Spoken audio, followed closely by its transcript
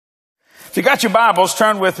If you got your Bibles,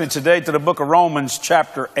 turn with me today to the book of Romans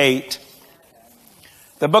chapter 8.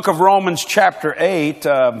 The book of Romans chapter 8,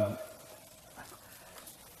 I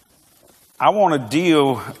want to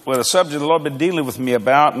deal with a subject the Lord has been dealing with me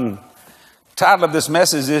about, and the title of this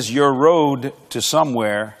message is Your Road to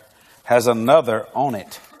Somewhere Has Another on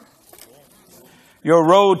It. Your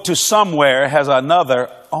road to somewhere has another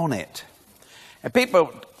on it. And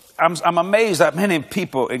people, I'm amazed that many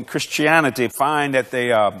people in Christianity find that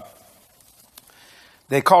they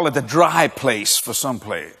call it the dry place for some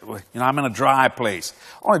place. You know, I'm in a dry place.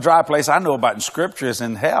 Only dry place I know about in Scripture is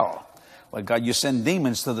in hell. Well, God, you send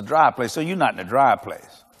demons to the dry place, so you're not in the dry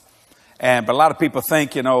place. But a lot of people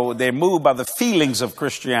think, you know, they're moved by the feelings of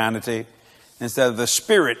Christianity instead of the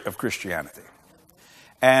spirit of Christianity.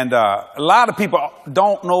 And a lot of people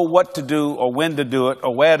don't know what to do or when to do it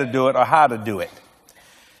or where to do it or how to do it.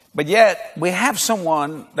 But yet we have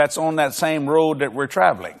someone that's on that same road that we're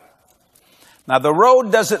traveling. Now, the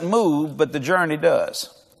road doesn't move, but the journey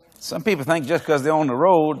does. Some people think just because they're on the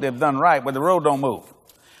road, they've done right, but the road don't move.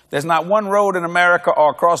 There's not one road in America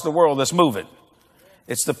or across the world that's moving.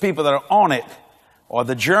 It's the people that are on it, or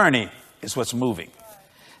the journey is what's moving.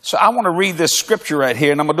 So I want to read this scripture right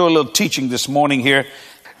here, and I'm going to do a little teaching this morning here.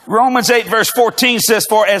 Romans 8 verse 14 says,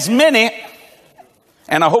 for as many,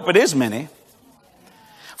 and I hope it is many,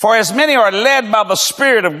 for as many are led by the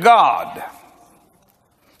Spirit of God,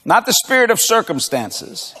 not the spirit of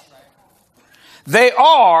circumstances. They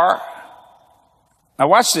are, now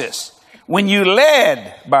watch this, when you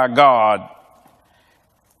led by God,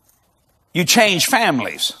 you change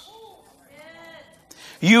families.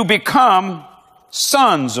 You become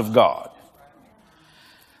sons of God.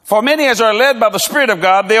 For many as are led by the Spirit of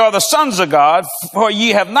God, they are the sons of God, for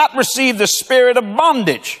ye have not received the spirit of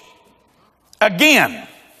bondage again.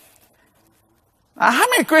 Now, how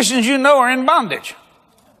many Christians you know are in bondage?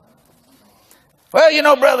 Well, you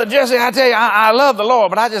know, Brother Jesse, I tell you, I love the Lord,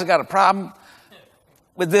 but I just got a problem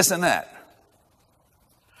with this and that.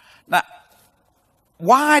 Now,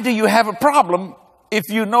 why do you have a problem if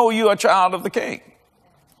you know you're a child of the King?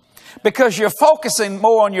 Because you're focusing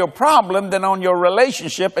more on your problem than on your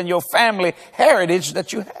relationship and your family heritage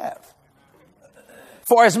that you have.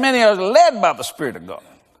 For as many are led by the Spirit of God,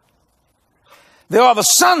 they are the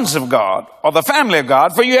sons of God, or the family of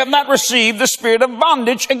God, for you have not received the spirit of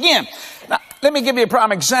bondage again. Now, let me give you a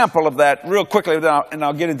prime example of that real quickly, and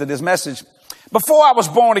I'll get into this message. Before I was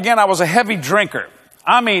born again, I was a heavy drinker.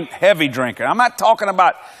 I mean, heavy drinker. I'm not talking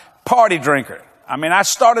about party drinker. I mean, I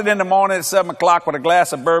started in the morning at 7 o'clock with a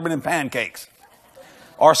glass of bourbon and pancakes,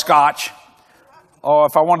 or scotch, or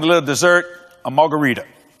if I wanted a little dessert, a margarita.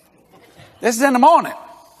 This is in the morning,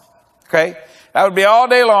 okay? That would be all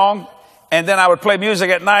day long. And then I would play music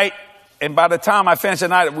at night. And by the time I finished the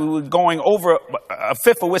night, we were going over a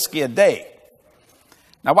fifth of whiskey a day.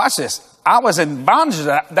 Now watch this. I was in bondage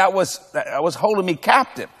that was holding me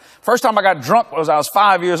captive. First time I got drunk was I was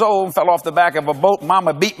 5 years old and fell off the back of a boat.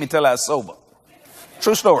 Mama beat me till I was sober.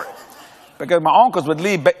 True story. Because my uncles would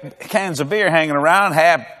leave cans of beer hanging around.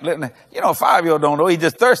 You know, a 5-year-old don't know. He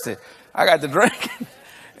just thirsty. I got to drink.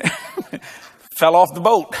 Fell off the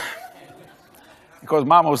boat. Because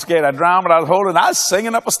Mama was scared I'd drown, but I was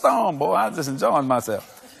singing up a storm, boy. I was just enjoying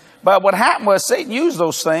myself. But what happened was Satan used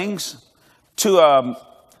those things to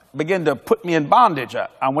begin to put me in bondage.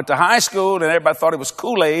 I went to high school, and everybody thought it was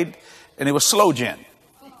Kool-Aid, and it was slow gin.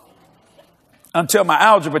 Until my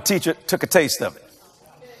algebra teacher took a taste of it.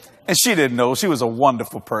 And she didn't know. She was a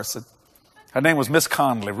wonderful person. Her name was Miss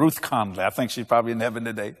Conley, Ruth Conley. I think she's probably in heaven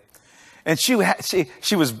today. And she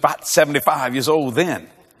was about 75 years old then.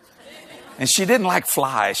 And she didn't like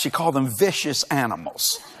flies. She called them vicious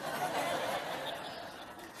animals.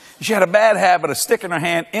 She had a bad habit of sticking her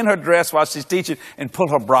hand in her dress while she's teaching and pull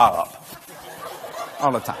her bra up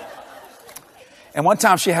all the time. And one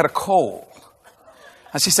time she had a cold.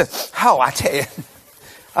 And she said, oh, I tell you.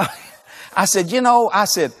 I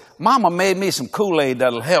said, Mama made me some Kool-Aid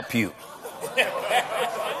that'll help you.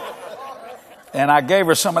 And I gave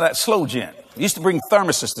her some of that slow gin. Used to bring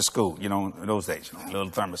thermoses to school, you know, in those days, you know, little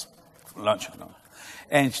thermos. Lunch, you know.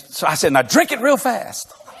 And so I said, now drink it real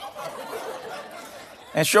fast.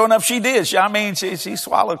 And sure enough, she did. She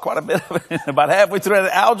swallowed quite a bit of it. About halfway through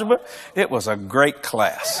the algebra, it was a great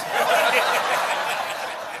class.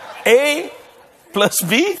 A plus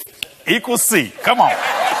B equals C. Come on.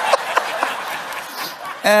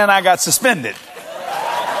 And I got suspended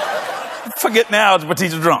for getting the algebra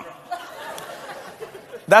teacher drunk.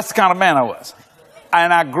 That's the kind of man I was.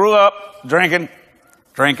 And I grew up drinking.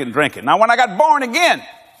 Now, when I got born again,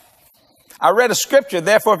 I read a scripture,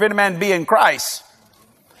 therefore, if any man be in Christ,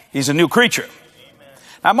 he's a new creature.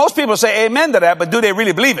 Now, most people say amen to that, but do they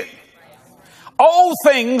really believe it? Old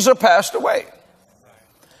things are passed away.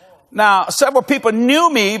 Now, several people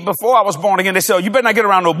knew me before I was born again. They said, oh, you better not get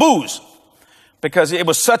around no booze, because it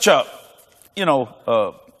was such a,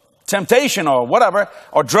 temptation or whatever,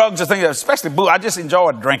 or drugs or things, especially booze. I just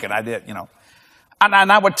enjoyed drinking. I did,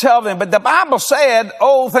 And I would tell them, but the Bible said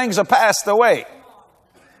old things are passed away.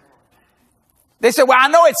 They said, well, I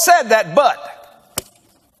know it said that, but.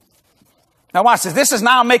 Now watch this. This is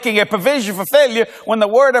now making a provision for failure when the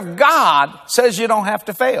Word of God says you don't have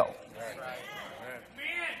to fail.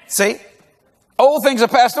 See? Old things are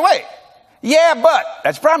passed away. Yeah, but.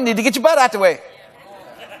 That's the problem. You need to get your butt out the way.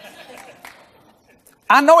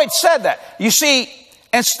 I know it said that. You see,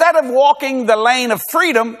 instead of walking the lane of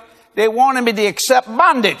freedom, they wanted me to accept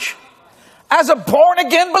bondage as a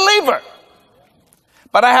born-again believer.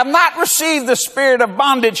 But I have not received the spirit of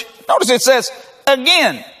bondage. Notice it says,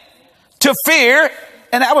 again, to fear,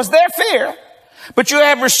 and that was their fear. But you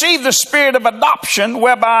have received the spirit of adoption,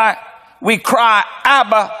 whereby we cry,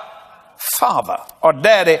 Abba, Father, or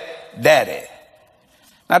Daddy, Daddy.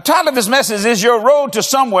 Now, the title of this message is Your Road to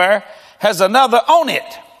Somewhere Has Another on It.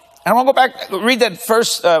 And I want to go back, read that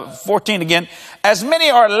verse 14 again. As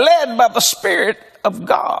many are led by the Spirit of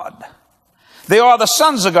God, they are the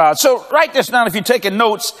sons of God. So write this down if you're taking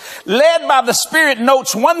notes. Led by the Spirit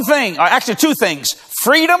notes one thing, or actually two things: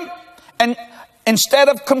 freedom and instead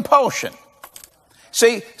of compulsion.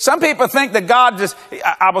 See, some people think that God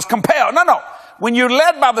I was compelled. No. When you're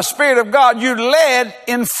led by the Spirit of God, you're led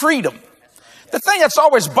in freedom. The thing that's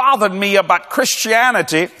always bothered me about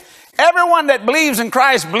Christianity, everyone that believes in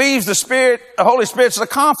Christ believes the Holy Spirit's the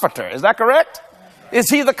comforter. Is that correct? Is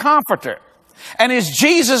he the comforter? And is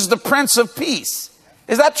Jesus the Prince of Peace?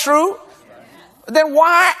 Is that true? Then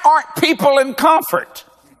why aren't people in comfort?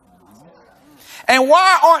 And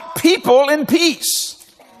why aren't people in peace?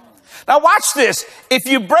 Now watch this. If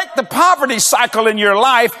you break the poverty cycle in your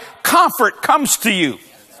life, comfort comes to you.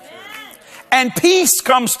 And peace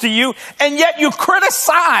comes to you. And yet you're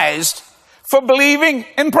criticized for believing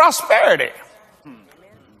in prosperity.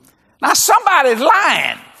 Now somebody's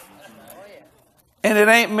lying. And it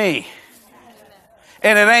ain't me.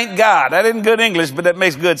 And it ain't God. That isn't good English, but that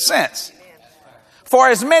makes good sense. For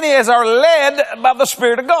as many as are led by the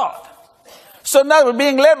Spirit of God. So in other words,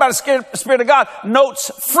 being led by the Spirit of God notes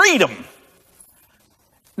freedom.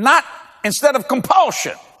 Not instead of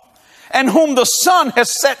compulsion. And whom the Son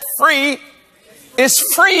has set free is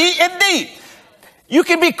free indeed. You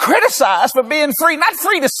can be criticized for being free, not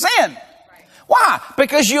free to sin. Why?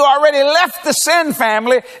 Because you already left the sin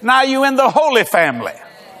family. Now you're in the holy family.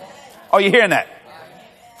 Are you hearing that?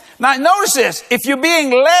 Now notice this. If you're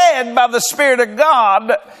being led by the Spirit of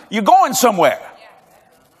God, you're going somewhere.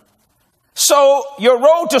 So your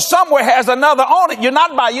road to somewhere has another on it. You're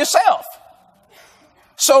not by yourself.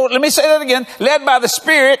 So let me say that again. Led by the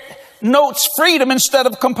Spirit notes freedom instead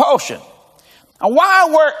of compulsion. Now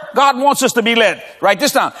why God wants us to be led? Write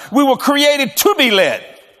this down. We were created to be led.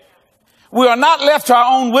 We are not left to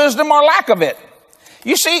our own wisdom or lack of it.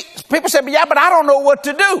 You see, people say, but I don't know what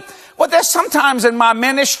to do. Well, there's sometimes in my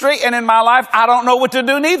ministry and in my life, I don't know what to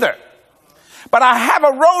do neither. But I have a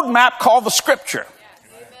roadmap called the Scripture.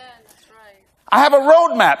 I have a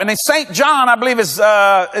roadmap, and in St. John, I believe is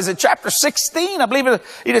it chapter 16? I believe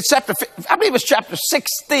it's chapter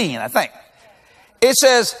 16, I think. It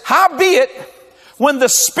says, howbeit, when the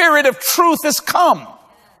Spirit of truth is come,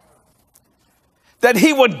 that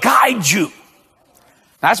he would guide you.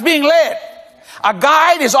 That's being led. A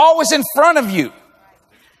guide is always in front of you.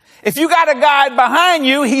 If you got a guide behind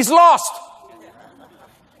you, he's lost.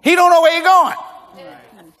 He don't know where you're going.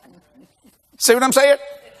 See what I'm saying?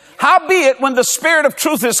 Howbeit, when the Spirit of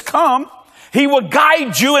truth is come, he will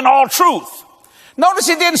guide you in all truth. Notice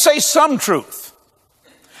he didn't say some truth.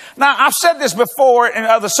 Now, I've said this before in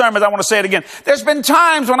other sermons. I want to say it again. There's been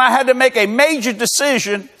times when I had to make a major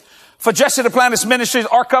decision for Jesse Duplantis Ministries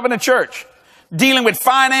or Covenant Church, dealing with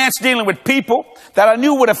finance, dealing with people that I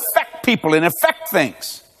knew would affect people and affect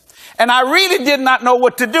things. And I really did not know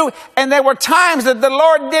what to do. And there were times that the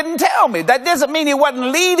Lord didn't tell me. That doesn't mean he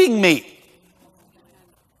wasn't leading me.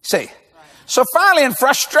 See, so finally in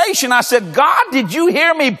frustration, I said, God, did you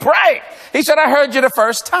hear me pray? He said, I heard you the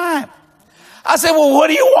first time. I said, well, what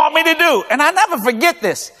do you want me to do? And I never forget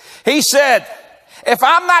this. He said, if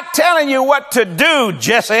I'm not telling you what to do,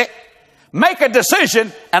 Jesse, make a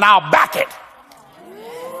decision and I'll back it.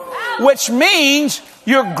 Which means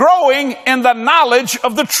you're growing in the knowledge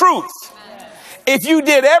of the truth. If you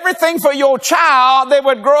did everything for your child, they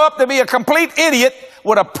would grow up to be a complete idiot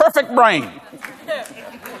with a perfect brain.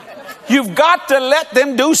 You've got to let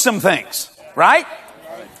them do some things, right?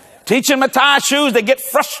 Teach them to tie shoes. They get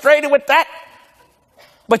frustrated with that.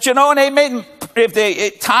 But you know, and they made, if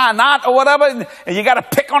they tie a knot or whatever, and you got to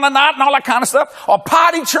pick on a knot and all that kind of stuff, or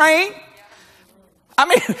potty train. I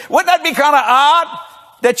mean, wouldn't that be kind of odd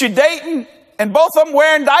that you're dating and both of them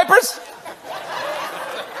wearing diapers?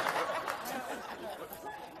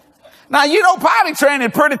 Now, you know, potty training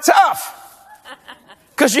is pretty tough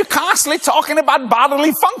because you're constantly talking about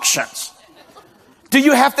bodily functions. Do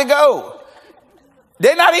you have to go?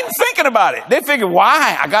 They're not even thinking about it. They figure,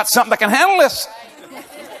 why? I got something that can handle this.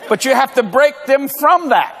 But you have to break them from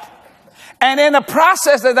that. And in the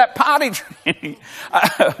process of that potty training,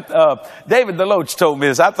 David DeLoach told me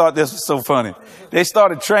this. I thought this was so funny. They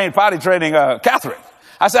started potty training Catherine.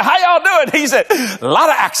 I said, how y'all doing? He said, a lot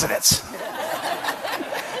of accidents.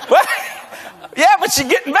 Well, yeah, but she's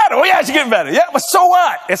getting better. Oh, yeah, she's getting better. Yeah, but so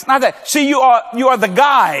what? It's not that. See, you are the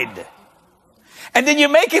guide. And then you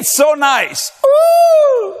make it so nice.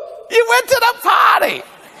 Ooh, you went to the potty.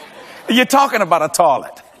 You're talking about a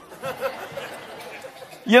toilet.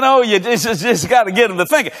 You know, you just got to get them to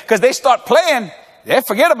thinking. Because they start playing, they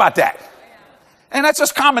forget about that. And that's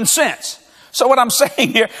just common sense. So what I'm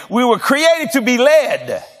saying here, we were created to be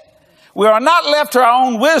led. We are not left to our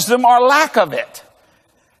own wisdom or lack of it.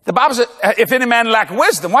 The Bible says, if any man lack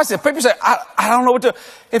wisdom, watch this. People say, I don't know what to do.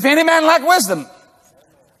 If any man lack wisdom,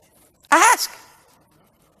 ask.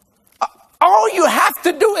 All you have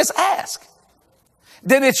to do is ask.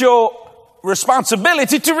 Then it's your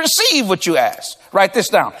responsibility to receive what you ask. Write this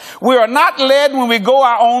down. We are not led when we go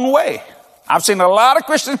our own way. I've seen a lot of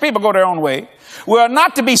Christian people go their own way. We are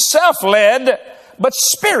not to be self-led, but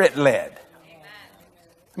spirit-led.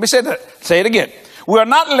 Let me say that. Say it again. We are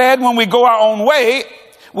not led when we go our own way.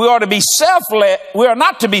 We are to be self-led. We are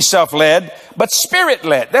not to be self-led, but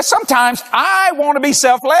spirit-led. There's sometimes I want to be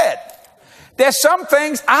self-led. There's some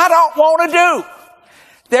things I don't want to do.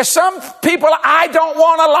 There's some people I don't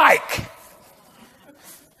want to like.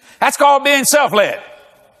 That's called being self-led.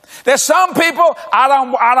 There's some people I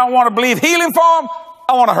don't want to believe healing for them.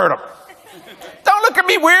 I want to hurt them. Don't look at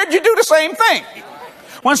me weird. You do the same thing.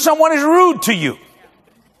 When someone is rude to you.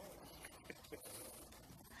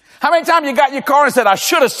 How many times you got in your car and said, I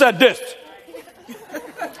should have said this?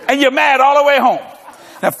 And you're mad all the way home.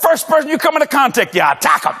 The first person you come into contact, you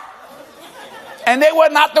attack them. And they were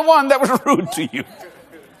not the one that was rude to you.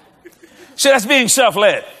 See, that's being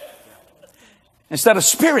self-led instead of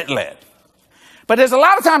spirit-led. But there's a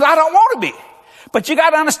lot of times I don't want to be. But you got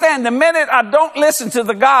to understand, the minute I don't listen to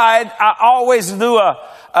the guide, I always do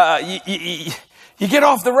you get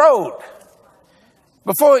off the road.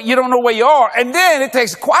 Before you don't know where you are. And then it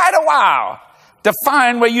takes quite a while to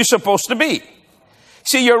find where you're supposed to be.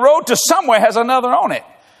 See, your road to somewhere has another on it.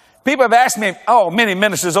 People have asked me, many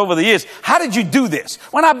ministers over the years, how did you do this?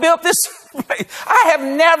 When I built this place, I have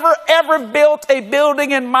never, ever built a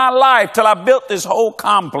building in my life till I built this whole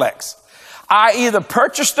complex. I either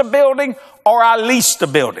purchased a building or I leased a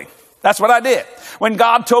building. That's what I did. When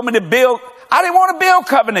God told me to build, I didn't want to build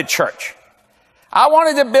Covenant Church. I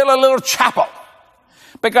wanted to build a little chapel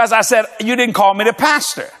because I said, you didn't call me the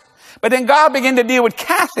pastor. But then God began to deal with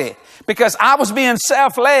Kathy because I was being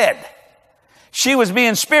self-led. She was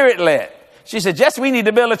being spirit-led. She said, Jesse, we need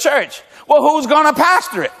to build a church. Well, who's going to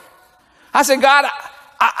pastor it? I said, God,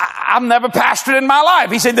 I've never pastored in my life.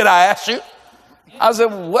 He said, did I ask you? I said,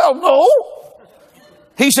 well, no.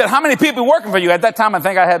 He said, how many people working for you? At that time, I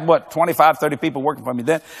think I had, 25, 30 people working for me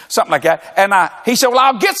then, something like that. And he said, well,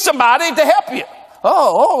 I'll get somebody to help you.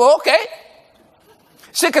 Oh, okay.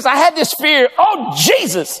 See, because I had this fear,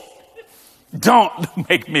 Jesus, don't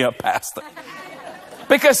make me a pastor.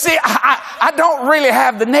 Because, see, I don't really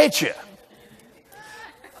have the nature.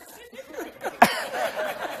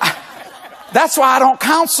 That's why I don't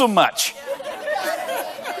counsel much.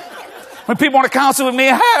 When people want to counsel with me,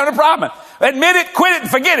 I have no problem. Admit it, quit it,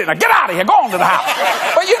 and forget it. Now get out of here. Go on to the house.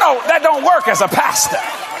 But, that don't work as a pastor.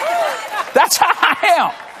 That's how I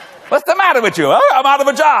am. What's the matter with you? I'm out of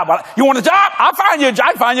a job. You want a job? I'll find you a job.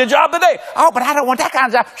 I'll find you a job today. Oh, but I don't want that kind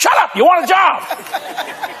of job. Shut up. You want a job.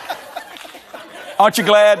 Aren't you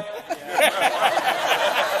glad?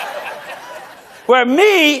 Where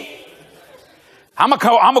me, I'm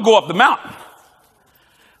gonna go up the mountain.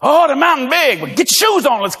 Oh, the mountain big. Well, get your shoes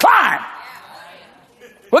on. Let's climb.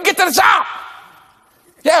 We'll get to the top.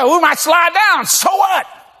 Yeah, we might slide down. So what?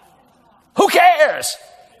 Who cares?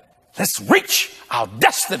 Let's reach our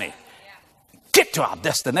destiny. Get to our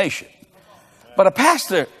destination. But a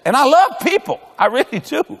pastor, and I love people. I really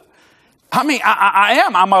do. I mean,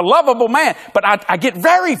 I'm a lovable man, but I get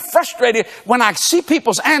very frustrated when I see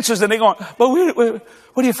people's answers and they're going, but what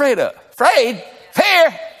are you afraid of? Afraid?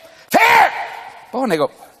 Fear? Fear? Oh, and they go,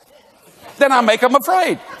 then I make them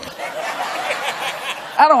afraid.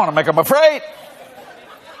 I don't want to make them afraid.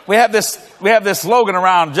 We have this slogan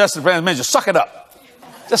around Justice Friends Ministry, suck it up.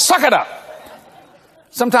 Just suck it up.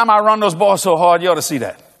 Sometimes I run those boys so hard, you ought to see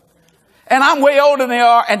that. And I'm way older than they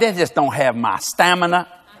are, and they just don't have my stamina.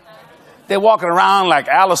 They're walking around like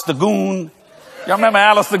Alice the Goon. Y'all remember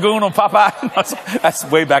Alice the Goon on Popeye? That's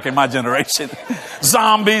way back in my generation.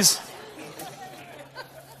 Zombies.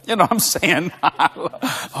 You know what I'm saying?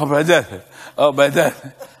 But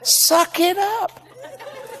suck it up.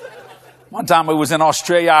 One time we was in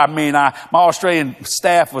Australia. My Australian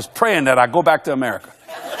staff was praying that I go back to America.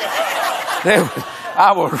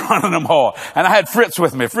 I was running them hard. And I had Fritz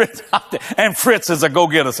with me. And Fritz is a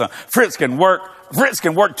go-getter, son. Fritz can work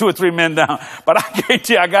 2 or 3 men down. But I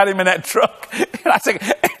guarantee you, I got him in that truck. And I said,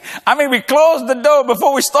 we closed the door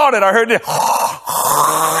before we started. I heard it.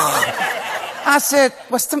 I said,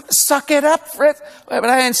 suck it up, Fritz. But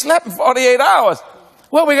I hadn't slept in 48 hours.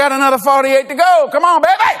 Well, we got another 48 to go. Come on,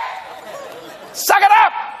 baby. Suck it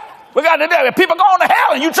up. We got to do it. People going to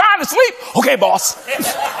hell and you trying to sleep. Okay, boss.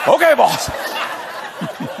 Okay, boss.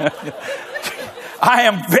 I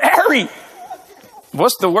am very,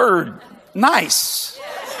 what's the word? Nice.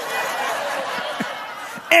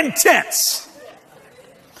 Intense.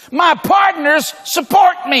 My partners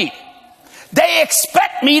support me. They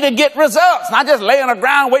expect me to get results. Not just lay on the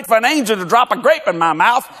ground, wait for an angel to drop a grape in my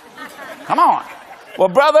mouth. Come on. Well,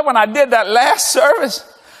 brother, when I did that last service,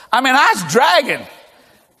 I was dragging.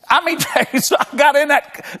 So I got in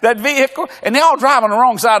that vehicle, and they all driving on the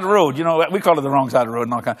wrong side of the road. You know, we call it the wrong side of the road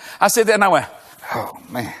and all kind. I said that, and I went, oh,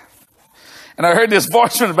 man. And I heard this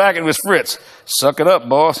voice from the back, and it was Fritz. Suck it up,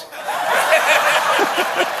 boss.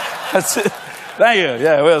 That's it. Thank you.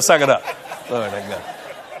 Yeah, well, suck it up. Lord, thank God.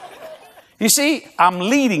 You see, I'm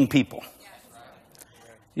leading people.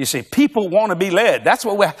 You see, people want to be led. That's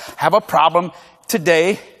what we have a problem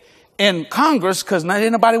today in Congress, because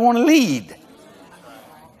nobody want to lead.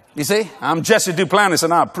 You see, I'm Jesse Duplantis,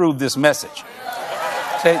 and I approve this message.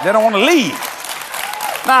 See, they don't want to lead.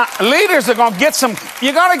 Now, leaders are going to get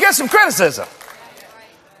you're going to get some criticism.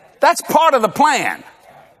 That's part of the plan.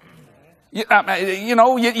 You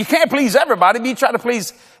can't please everybody, but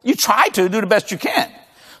you try to do the best you can.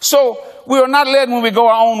 So we are not led when we go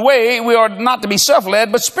our own way. We are not to be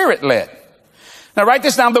self-led, but spirit-led. Now write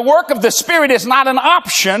this down. The work of the Spirit is not an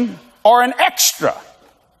option or an extra.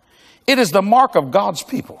 It is the mark of God's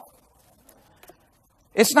people.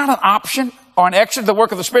 It's not an option or an extra. The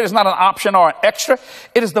work of the Spirit is not an option or an extra.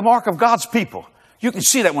 It is the mark of God's people. You can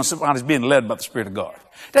see that when somebody's being led by the Spirit of God.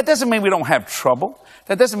 That doesn't mean we don't have trouble.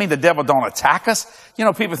 That doesn't mean the devil don't attack us. You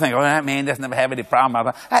know, people think, oh, that man doesn't never have any problem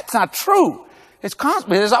with that. That's not true. It's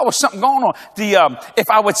constantly, there's always something going on. If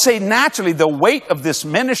I would say naturally, the weight of this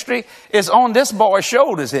ministry is on this boy's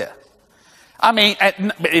shoulders here.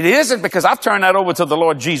 It isn't, because I've turned that over to the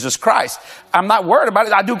Lord Jesus Christ. I'm not worried about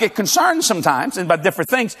it. I do get concerned sometimes about different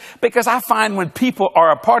things, because I find when people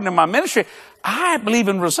are a partner in my ministry, I believe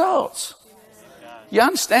in results. You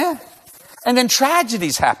understand? And then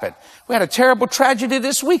tragedies happen. We had a terrible tragedy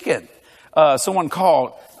this weekend. Someone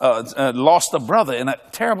lost a brother in a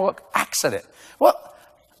terrible accident. Well,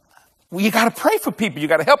 you got to pray for people. You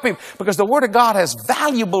got to help people, because the Word of God has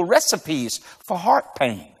valuable recipes for heart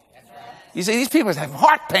pain. You see, these people have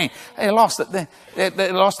heart pain. They lost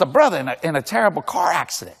a brother in a terrible car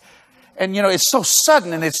accident. And, it's so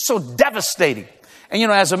sudden and it's so devastating.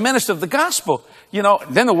 And, as a minister of the gospel,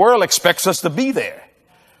 then the world expects us to be there.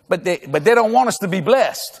 But they don't want us to be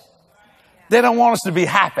blessed. They don't want us to be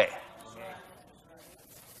happy.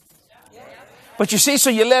 But you see, so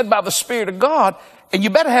you're led by the Spirit of God, and you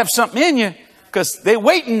better have something in you, because they're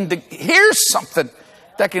waiting to hear something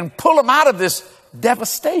that can pull them out of this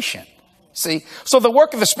devastation. See, so the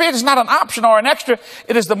work of the Spirit is not an option or an extra.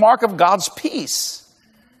 It is the mark of God's peace.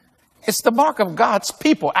 It's the mark of God's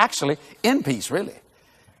people, actually, in peace, really.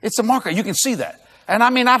 It's a marker. You can see that. And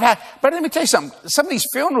but let me tell you something. Some of these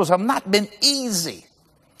funerals have not been easy.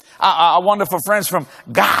 Our wonderful friends from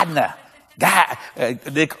Gardner.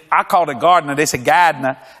 I called it Gardner. They said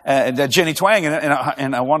Gardner. Jenny Twang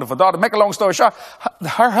and a wonderful daughter. Make a long story short,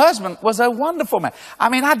 her husband was a wonderful man.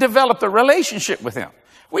 I developed a relationship with him.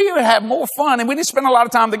 We would have more fun, and we didn't spend a lot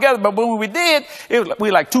of time together, but when we did, we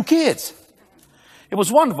were like 2 kids. It was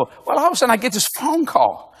wonderful. Well, all of a sudden I get this phone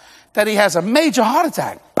call that he has a major heart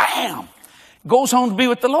attack. Bam! Goes home to be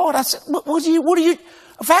with the Lord. I said, what are you?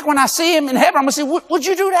 In fact, when I see him in heaven, I'm going to say, what'd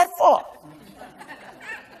you do that for?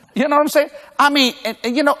 You know what I'm saying?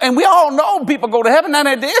 And we all know people go to heaven, not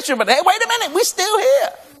at the issue, but hey, wait a minute, we're still here.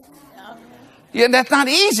 Yeah, that's not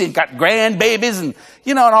easy. Got grandbabies and,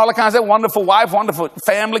 You know, and all the kinds of wonderful wife, wonderful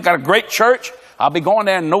family, got a great church. I'll be going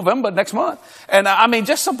there in November next month. And I mean,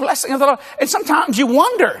 just a blessing of the Lord. And sometimes you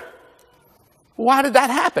wonder, why did that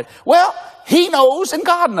happen? Well, he knows and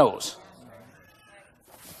God knows.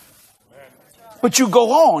 But you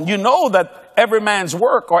go on. You know that every man's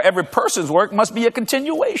work or every person's work must be a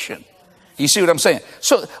continuation. You see what I'm saying?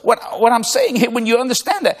 So what I'm saying here, when you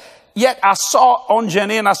understand that, yet I saw on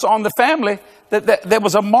Jenny and I saw on the family that there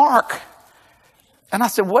was a mark. And I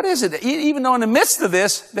said, what is it? Even though in the midst of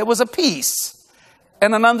this, there was a peace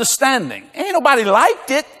and an understanding. Ain't nobody liked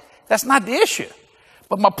it. That's not the issue.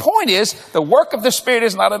 But my point is, the work of the Spirit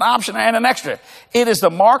is not an option and an extra. It is the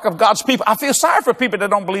mark of God's people. I feel sorry for people that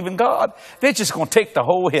don't believe in God. They're just going to take the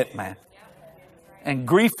whole hit, man. And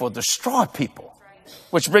grief will destroy people.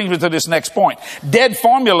 Which brings me to this next point. Dead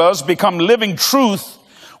formulas become living truth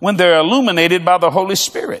when they're illuminated by the Holy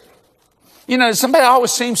Spirit. You know, somebody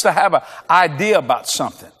always seems to have an idea about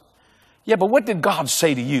something. Yeah, but what did God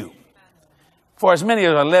say to you? For as many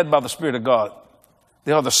as are led by the Spirit of God,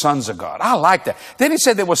 they are the sons of God. I like that. Then he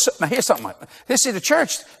said there was, now here's something. They see the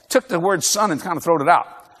church took the word son and kind of thrown it out.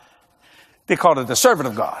 They called it the servant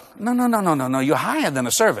of God. No. You're higher than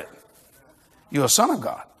a servant. You're a son of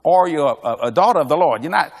God. Or you're a daughter of the Lord.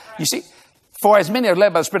 You're not, you see, for as many are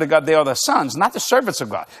led by the Spirit of God, they are the sons, not the servants of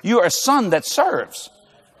God. You're a son that serves.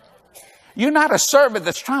 You're not a servant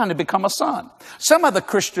that's trying to become a son. Some of the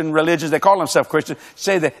Christian religions, they call themselves Christian,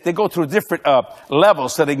 say that they go through different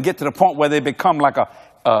levels so they can get to the point where they become like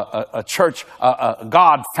a church, a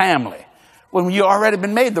God family. When you've already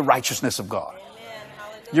been made the righteousness of God.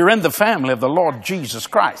 You're in the family of the Lord Jesus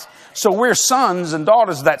Christ. So we're sons and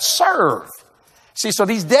daughters that serve. See, so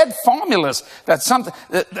these dead formulas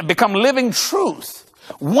that become living truth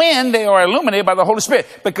when they are illuminated by the Holy Spirit,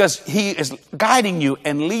 because he is guiding you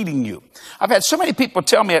and leading you. I've had so many people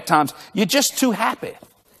tell me at times, you're just too happy.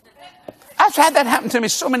 I've had that happen to me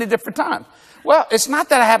so many different times. Well, it's not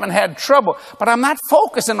that I haven't had trouble, but I'm not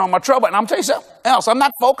focusing on my trouble. And I'm telling you something else. I'm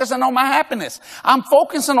not focusing on my happiness. I'm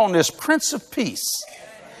focusing on this Prince of Peace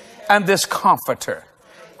and this Comforter.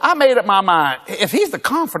 I made up my mind. If he's the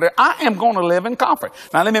Comforter, I am going to live in comfort.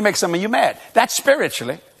 Now, let me make some of you mad. That's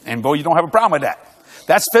spiritually. And boy, you don't have a problem with that.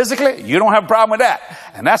 That's physically. You don't have a problem with that.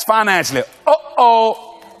 And that's financially. Uh-oh.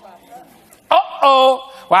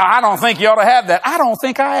 Well, I don't think you ought to have that. I don't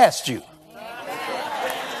think I asked you.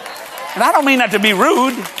 And I don't mean that to be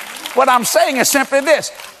rude. What I'm saying is simply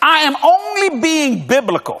this. I am only being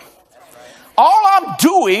biblical. All I'm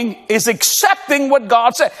doing is accepting what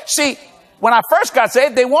God said. See, when I first got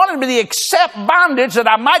saved, they wanted me to accept bondage that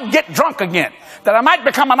I might get drunk again, that I might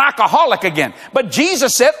become an alcoholic again. But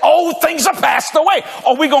Jesus said, old things are passed away.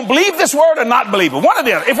 Are we going to believe this word or not believe it? One or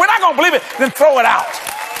the other. If we're not going to believe it, then throw it out.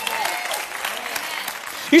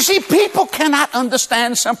 You see, people cannot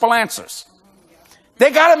understand simple answers.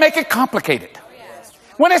 They got to make it complicated.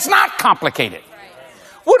 When it's not complicated.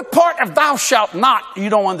 What part of thou shalt not you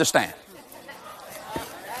don't understand?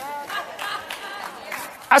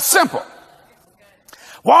 That's simple.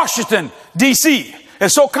 Washington, D.C.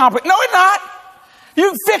 is so complicated. No, it's not.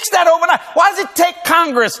 You can fix that overnight. Why does it take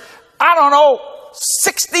Congress,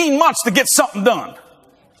 16 months to get something done?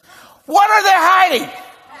 What are they hiding?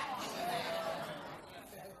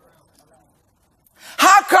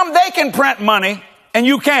 How come they can print money and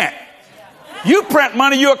you can't? You print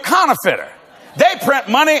money, you're a counterfeiter. They print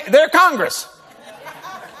money, they're Congress.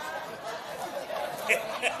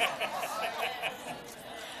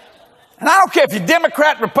 And I don't care if you're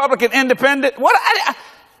Democrat, Republican, Independent. I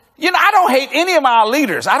don't hate any of our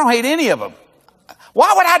leaders. I don't hate any of them.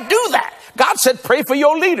 Why would I do that? God said, pray for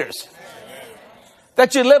your leaders.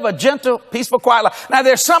 That you live a gentle, peaceful, quiet life. Now,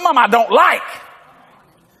 there's some of them I don't like,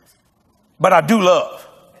 but I do love.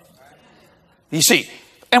 You see,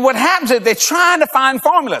 and what happens is they're trying to find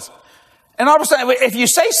formulas. And all of a sudden, if you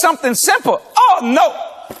say something simple, no.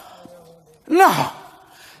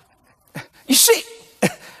 You see,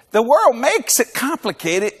 the world makes it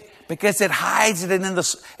complicated because it hides it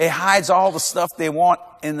it hides all the stuff they want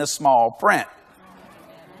in the small print.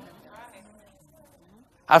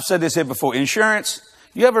 I've said this here before. Insurance.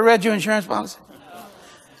 You ever read your insurance policy?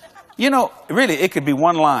 You know, really, it could be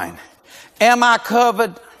one line. Am I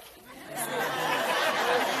covered?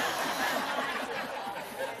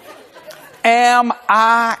 Am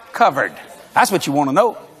I covered? That's what you want to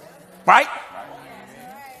know, right?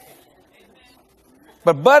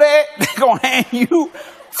 But buddy, they're going to hand you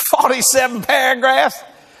 47 paragraphs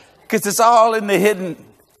because it's all in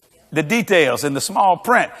the details in the small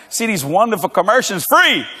print. See these wonderful commercials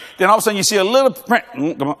free. Then all of a sudden you see a little print.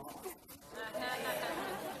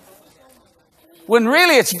 When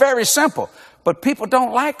really it's very simple. But people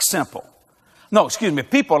don't like simple. No, excuse me.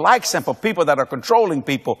 People like simple. People that are controlling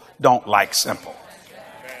people don't like simple.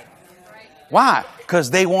 Why?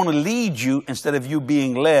 Because they want to lead you instead of you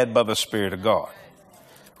being led by the Spirit of God.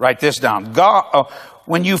 Write this down.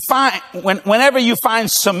 Whenever you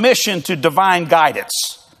find submission to divine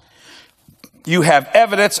guidance, you have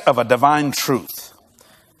evidence of a divine truth.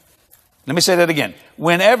 Let me say that again.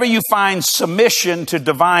 Whenever you find submission to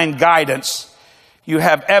divine guidance, you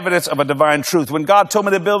have evidence of a divine truth. When God told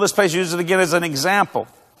me to build this place, use it again as an example.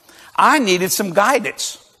 I needed some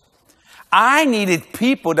guidance. I needed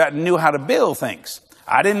people that knew how to build things.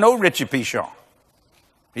 I didn't know Richie P. Shaw.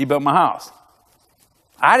 He built my house.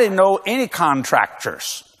 I didn't know any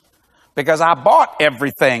contractors because I bought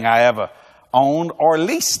everything I ever owned or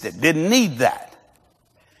leased it. Didn't need that.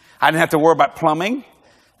 I didn't have to worry about plumbing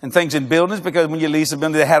and things in buildings because when you lease a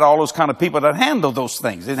building, they had all those kind of people that handled those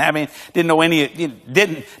things. Didn't know any,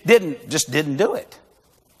 didn't do it.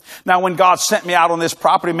 Now, when God sent me out on this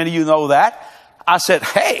property, many of you know that, I said,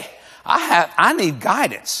 hey, I need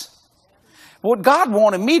guidance. What God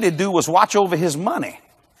wanted me to do was watch over his money.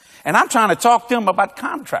 And I'm trying to talk to him about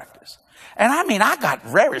contractors. And I got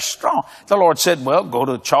very strong. The Lord said, well, go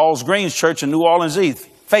to Charles Green's church in New Orleans East,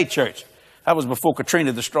 Faith Church. That was before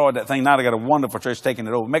Katrina destroyed that thing. Now they got a wonderful church taking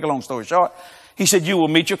it over. Make a long story short, he said, you will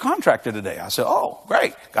meet your contractor today. I said, oh,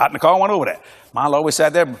 great. Got in the car, went over there. Milo always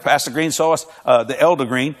sat there. Pastor Green saw us, the Elder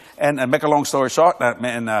Green. And make a long story short,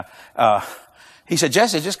 he said,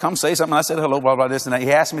 Jesse, just come say something. I said, hello, blah, blah, this and that.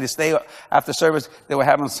 He asked me to stay after service. They were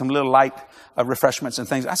having some little light refreshments and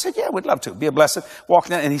things. I said, yeah, we'd love to. Be a blessing. Walked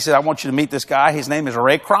in and he said, I want you to meet this guy. His name is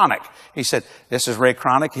Ray Cronick. He said, this is Ray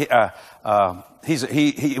Cronick.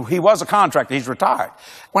 He was a contractor. He's retired.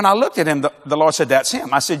 When I looked at him, the Lord said, that's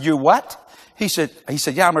him. I said, you what? He said,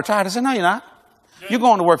 yeah, I'm retired. I said, no, you're not. You're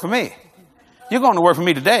going to work for me. You're going to work for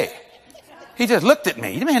me today. He just looked at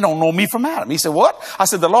me. The man don't know me from Adam. He said, what? I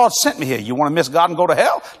said, the Lord sent me here. You want to miss God and go to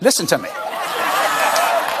hell? Listen to me.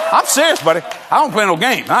 I'm serious, buddy. I don't play no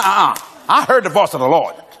game. I heard the voice of the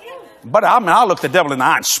Lord. But I'll look the devil in the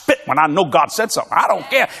eye and spit when I know God said something. I don't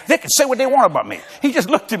care. They can say what they want about me. He just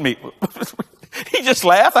looked at me. He just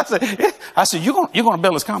laughed. I said, you're going to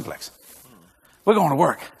build this complex. We're going to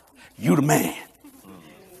work. You the man.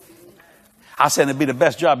 I said, it'd be the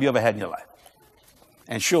best job you ever had in your life.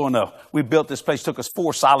 And sure enough, we built this place. Took us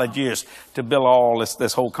 4 solid years to build all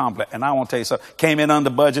this whole complex. And I want to tell you something. Came in under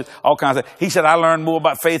budget, all kinds of. He said, I learned more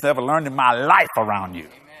about faith than I ever learned in my life around you.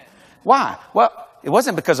 Amen. Why? Well, it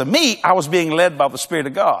wasn't because of me. I was being led by the Spirit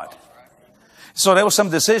of God. So there was some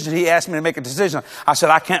decision. He asked me to make a decision. I said,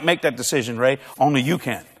 I can't make that decision, Ray. Only you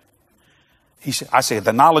can. I said,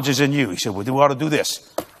 the knowledge is in you. He said, well, we ought to do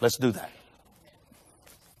this. Let's do that.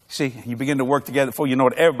 See, you begin to work together before you know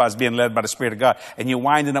it, everybody's being led by the Spirit of God. And you're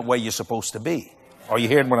winding up where you're supposed to be. Are you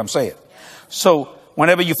hearing what I'm saying? So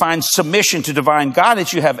whenever you find submission to divine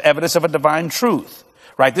guidance, you have evidence of a divine truth.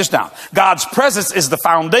 Write this down. God's presence is the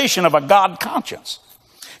foundation of a God conscience.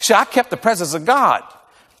 See, I kept the presence of God,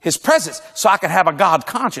 his presence, so I could have a God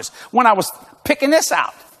conscience. When I was picking this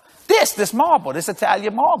out, this marble, this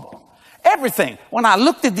Italian marble. Everything. When I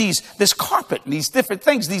looked at this carpet, and these different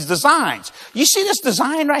things, these designs. You see this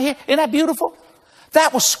design right here? Isn't that beautiful?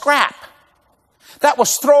 That was scrap. That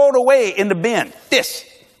was thrown away in the bin. This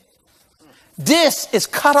is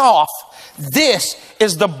cut off. This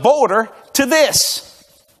is the border to this.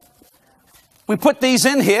 We put these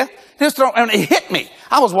in here. And it hit me.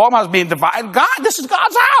 I was being divided. God, this is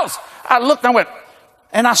God's house. I looked and I went,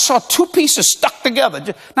 and I saw 2 pieces stuck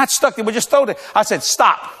together. Not stuck, they were just thrown there. I said,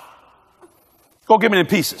 stop. Go give me the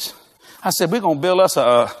pieces. I said, we're going to build us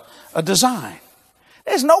a design.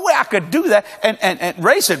 There's no way I could do that. And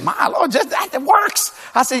Ray said, my Lord, just that works.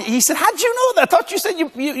 He said, how'd you know that? I thought you said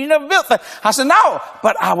you never built that. I said, no,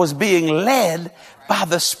 but I was being led by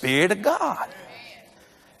the Spirit of God.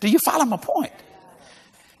 Do you follow my point?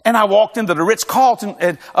 And I walked into the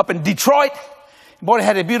Ritz-Carlton up in Detroit. Boy, they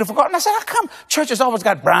had a beautiful carpet. And I said, how come church has always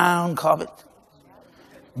got brown carpet,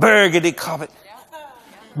 burgundy carpet,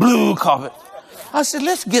 blue carpet? I said,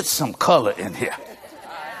 let's get some color in here.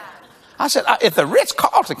 I said, if the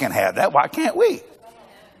Ritz-Carlton can have that, why can't we?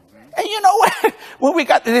 And you know what? When we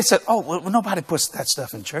got there, they said, oh, well, nobody puts that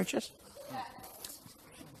stuff in churches.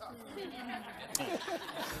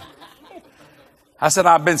 I said,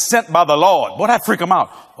 I've been sent by the Lord. Boy, that freaked them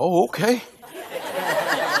out. Oh, okay.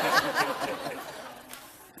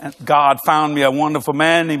 And God found me a wonderful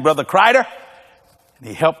man named Brother Kreider.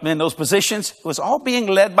 He helped me in those positions. It was all being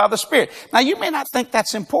led by the Spirit. Now, you may not think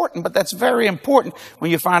that's important, but that's very important when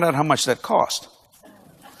you find out how much that cost.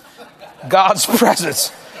 God's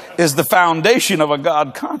presence is the foundation of a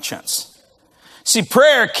God conscience. See,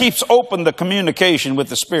 prayer keeps open the communication with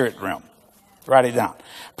the spirit realm. Write it down.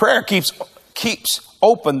 Prayer keeps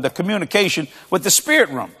open the communication with the spirit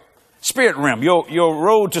realm. Spirit realm. Your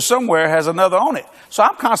road to somewhere has another on it. So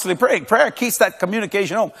I'm constantly praying. Prayer keeps that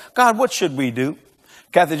communication open. God, what should we do?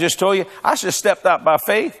 Kathy just told you, I should have stepped out by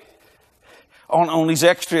faith on these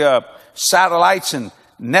extra satellites and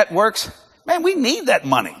networks. Man, we need that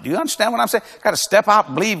money. Do you understand what I'm saying? Got to step out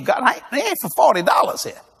and believe God. It ain't for $40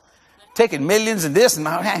 here. Taking millions and this and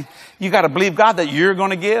that. You got to believe God that you're going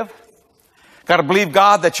to give. Got to believe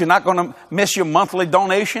God that you're not going to miss your monthly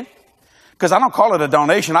donation. Because I don't call it a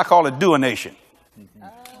donation. I call it do-a-nation.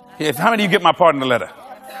 How many of you get my part in the letter?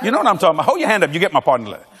 You know what I'm talking about. Hold your hand up. You get my part in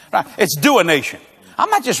the letter. Right? It's do-a-nation. I'm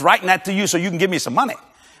not just writing that to you so you can give me some money.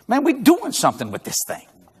 Man, we're doing something with this thing.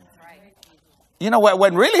 You know,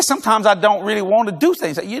 when really sometimes I don't really want to do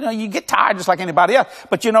things. You know, you get tired just like anybody else.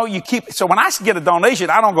 But, you know, you keep. So when I get a donation,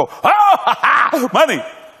 I don't go, oh, money.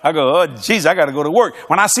 I go, oh, geez, I got to go to work.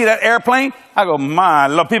 When I see that airplane, I go, my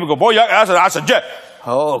Lord. People go, boy, that's a jet.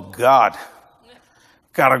 Oh, God.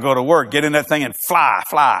 Got to go to work. Get in that thing and fly.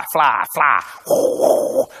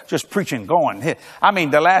 Just preaching, going. I mean,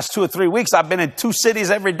 the last 2 or 3 weeks, I've been in 2 cities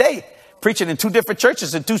every day, preaching in 2 different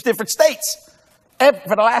churches in 2 different states.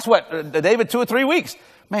 For the last, David, 2 or 3 weeks.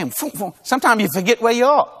 Man, sometimes you forget where you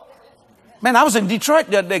are. Man, I was in Detroit.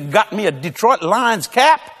 They got me a Detroit Lions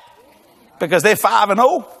cap because they're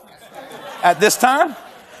 5-0 at this time.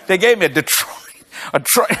 They gave me a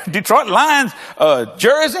Detroit Lions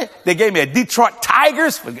jersey. They gave me a Detroit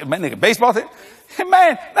Tigers, baseball thing. And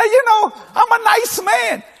man, now you know, I'm a nice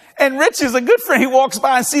man. And Rich is a good friend. He walks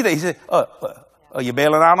by and sees that. He said, are you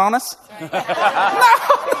bailing out on us? No,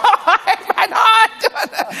 I'm not doing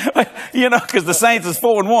that. You know, because the Saints is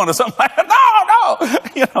 4-1 or something like that. No.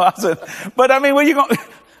 You know, I said, but I mean, what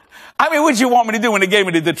did you want me to do when they gave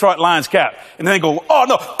me the Detroit Lions cap? And then they go, oh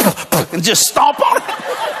no, and just stomp on it.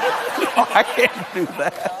 No, I can't do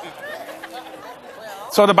that.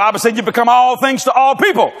 So the Bible said you become all things to all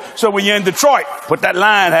people. So when you're in Detroit, put that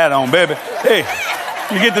lion hat on, baby. Hey,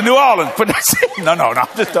 you get to New Orleans, put that. No,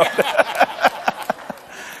 I'm just talking.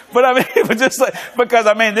 But I mean, just like, because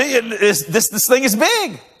I mean, this thing is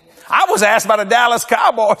big. I was asked by the Dallas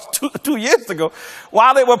Cowboys 2 years ago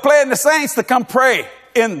while they were playing the Saints to come pray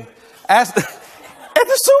at the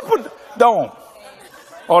Superdome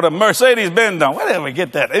or the Mercedes-Benz Dome. Whatever,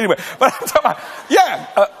 get that. Anyway, but I'm talking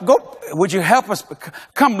about, would you help us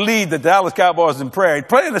come lead the Dallas Cowboys in prayer,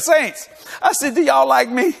 playing the Saints? I said, do y'all like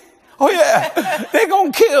me? Oh yeah, they're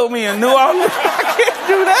going to kill me in New Orleans. I can't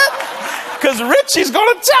do that. Because Richie's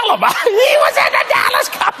going to tell him he was in the Dallas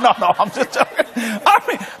Cup. No, I'm just joking. I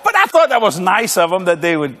mean, but I thought that was nice of them that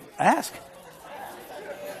they would ask.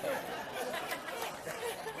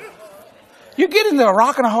 You get into a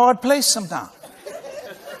rock and a hard place sometimes.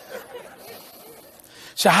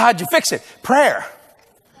 So how'd you fix it? Prayer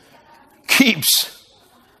keeps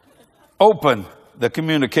open the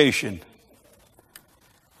communication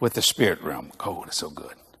with the spirit realm. Oh, that's so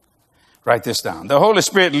good. Write this down. The Holy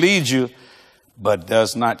Spirit leads you, but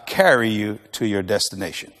does not carry you to your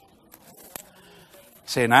destination.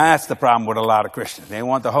 See, now that's the problem with a lot of Christians. They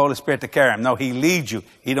want the Holy Spirit to carry them. No, he leads you.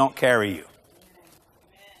 He don't carry you.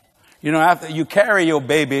 You know, after you carry your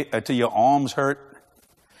baby until your arms hurt,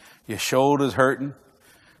 your shoulders hurting.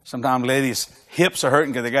 Sometimes ladies' hips are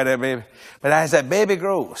hurting because they got that baby. But as that baby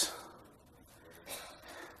grows,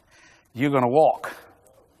 you're going to walk.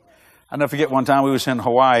 I'll never forget one time we was in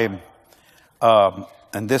Hawaii,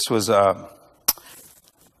 and this was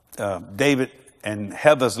David and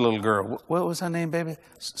Heather's little girl. What was her name, baby?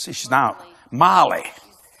 See, she's now Molly.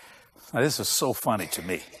 Now, this was so funny to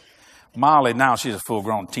me. Molly, now she's a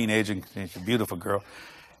full-grown teenager. She's a beautiful girl.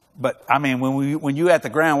 But, I mean, when you're at the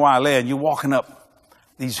Grand Wailea and you're walking up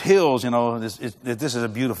these hills, you know, this is a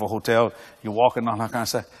beautiful hotel. You're walking on that kind of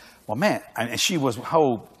stuff. Well, man, and she was, how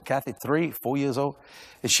old, Kathy? 3, 4 years old?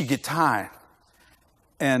 And she get tired.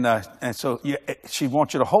 And so she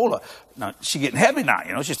wants you to hold her. Now, she's getting heavy now,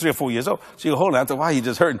 you know. She's 3 or 4 years old. So you hold her. After a while, you're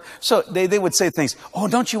just hurting. So they would say things. Oh,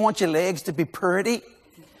 don't you want your legs to be pretty?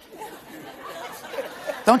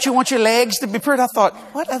 Don't you want your legs to be pretty? I thought,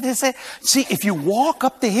 what are they saying? See, if you walk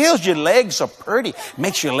up the hills, your legs are pretty.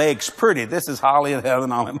 Makes your legs pretty. This is Holly and Helen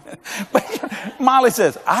and all that. But Molly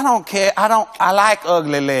says, I don't care. I like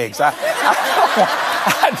ugly legs. I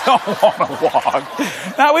don't want to walk.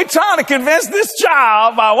 Now we're trying to convince this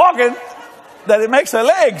child by walking that it makes her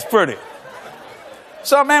legs pretty.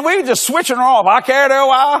 So, man, we were just switching her off. I carried her a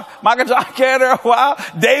while. Michael John carried her a while.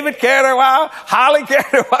 David carried her a while. Holly carried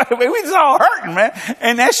her a while. I mean, we just all hurting, man.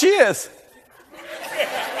 And there she is.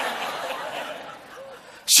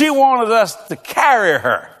 She wanted us to carry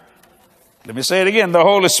her. Let me say it again. The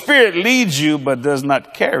Holy Spirit leads you, but does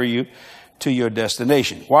not carry you to your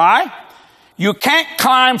destination. Why? You can't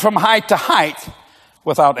climb from height to height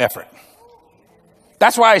without effort.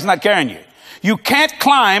 That's why he's not carrying you. You can't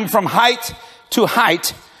climb from height to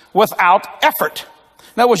height without effort.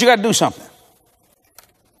 In other words, you got to do something.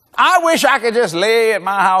 I wish I could just lay at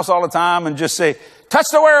my house all the time and just say, touch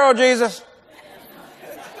the world, Jesus.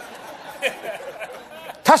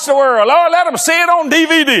 Touch the world. Lord, let them see it on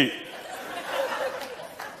DVD.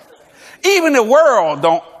 Even the world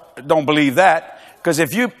don't believe that. Because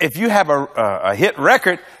if you have a hit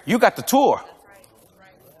record, you got the tour.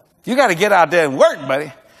 You got to get out there and work,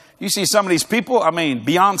 buddy. You see some of these people, I mean,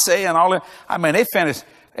 Beyonce and all that. I mean,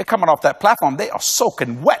 they're coming off that platform. They are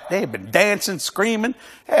soaking wet. They've been dancing, screaming.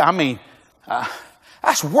 Hey, I mean,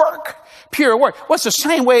 that's work, pure work. Well, it's the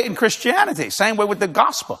same way in Christianity, same way with the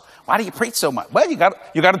gospel. Why do you preach so much? Well, you got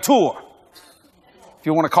a tour, if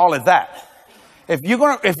you want to call it that.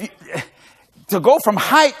 To go from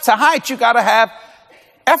height to height, you got to have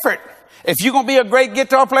effort. If you're going to be a great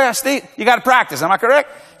guitar player, Steve, you got to practice. Am I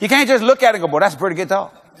correct? You can't just look at it and go, boy, that's a pretty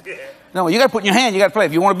guitar. No, you got to put in your hand. You got to play.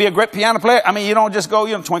 If you want to be a great piano player, I mean, you don't just go,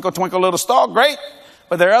 twinkle, twinkle, little star. Great.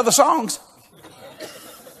 But there are other songs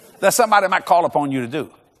that somebody might call upon you to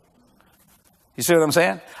do. You see what I'm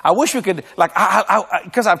saying? I wish we could,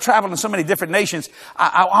 because I've traveled in so many different nations,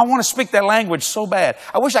 I want to speak their language so bad.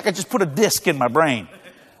 I wish I could just put a disc in my brain.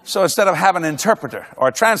 So instead of having an interpreter or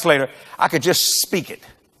a translator, I could just speak it.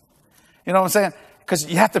 You know what I'm saying? Because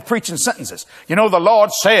you have to preach in sentences. You know, the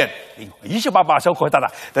Lord said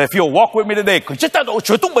that if you'll walk with me today,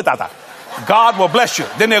 God will bless you.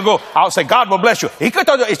 Then they'll go, I'll say, God will bless you. I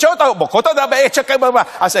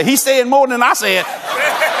say, he's saying more than I said.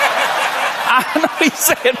 I know he's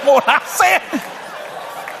saying more than I said.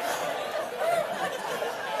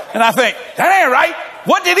 And I think, that ain't right.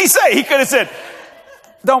 What did he say? He could have said,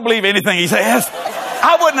 don't believe anything he says.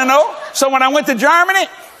 I wouldn't have known. So when I went to Germany,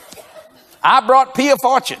 I brought Pia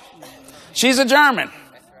Fortune. She's a German.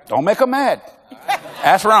 Don't make her mad.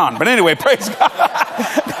 Ask Ron. But anyway, praise God.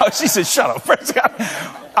 No, she said, shut up. Praise God.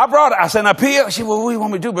 I brought her. I said, now Pia, she said, well, what do you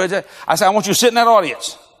want me to do, brother? I said, I want you to sit in that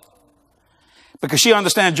audience. Because she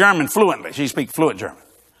understands German fluently. She speaks fluent German.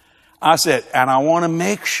 I said, and I want to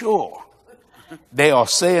make sure they are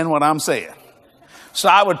saying what I'm saying. So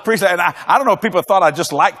I would preach that. And I don't know if people thought I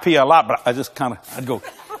just liked Pia a lot, but I just I'd go.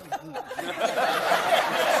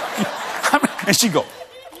 And she'd go.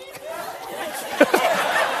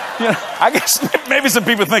 I guess maybe some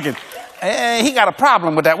people thinking, hey, he got a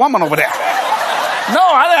problem with that woman over there. No,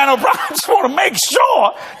 I didn't have no problem. I just want to make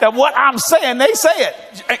sure that what I'm saying, they say it.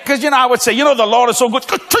 Because, I would say, the Lord is so good.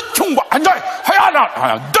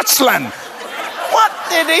 Dutchland. What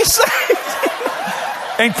did he say?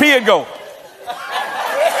 And Pia go.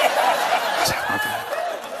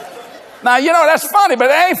 Now, that's funny,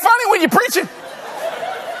 but it ain't funny when you're preaching.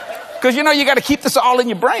 Because, you got to keep this all in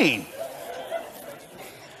your brain.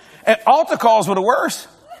 And altar calls were the worst.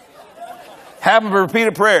 Have them repeat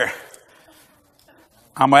a prayer.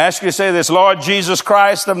 I'm going to ask you to say this. Lord Jesus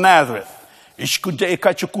Christ of Nazareth. By the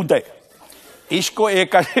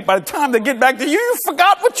time they get back to you, you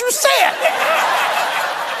forgot what you said.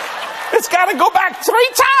 It's got to go back 3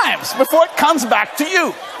 times before it comes back to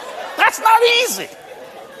you. That's not easy.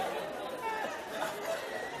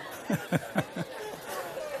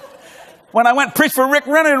 When I went preach for Rick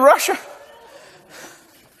Renner in Russia,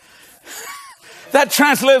 that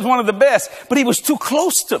translator was one of the best, but he was too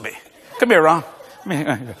close to me. Come here, Ron.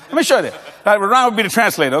 Let me show you. Ron would be the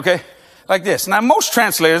translator, okay? Like this. Now, most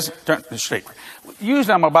translators, turn straight.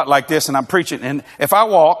 Usually I'm about like this and I'm preaching. And if I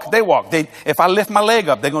walk, they walk. If I lift my leg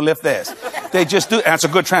up, they're going to lift theirs. They just do. And that's a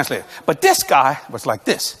good translator. But this guy was like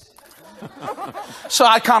this. So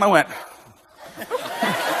I kind of went.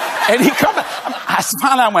 And he come.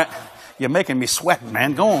 I went, you're making me sweat,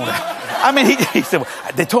 man. Go on. I mean, he said,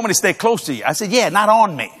 they told me to stay close to you. I said, yeah, not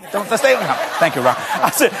on me. Don't stay on me. Thank you, Ron.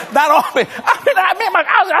 I said, not on me.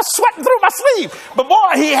 I was sweating through my sleeve. But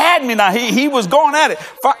boy, he had me now. He was going at it.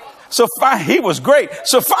 So fine, he was great.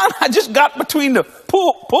 So finally, I just got between the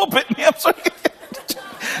pulpit and him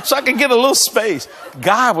so I could get a little space.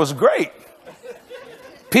 God was great.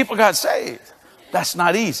 People got saved. That's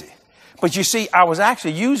not easy. But you see, I was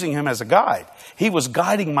actually using him as a guide. He was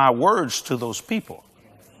guiding my words to those people.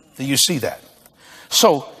 Do you see that?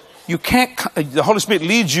 So you can't, the Holy Spirit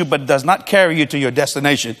leads you, but does not carry you to your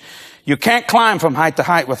destination. You can't climb from height to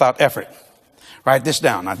height without effort. Write this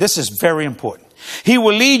down. Now, this is very important. He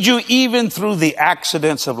will lead you even through the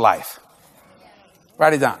accidents of life.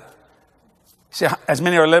 Write it down. See, as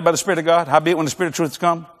many are led by the Spirit of God, howbeit when the Spirit of truth has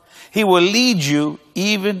come, he will lead you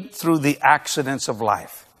even through the accidents of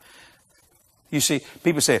life. You see,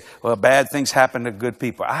 people say, well, bad things happen to good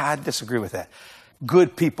people. I disagree with that.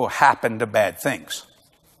 Good people happen to bad things.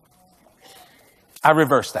 I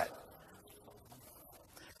reverse that.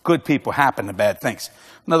 Good people happen to bad things.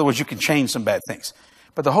 In other words, you can change some bad things.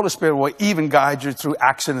 But the Holy Spirit will even guide you through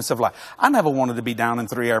accidents of life. I never wanted to be down in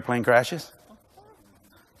 3 airplane crashes.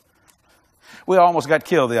 We almost got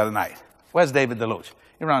killed the other night. Where's David Deloach?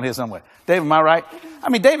 He's around here somewhere. David, am I right? I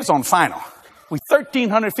mean, David's on final. We're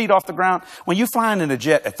 1,300 feet off the ground. When you're flying in a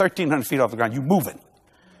jet at 1,300 feet off the ground, you're moving.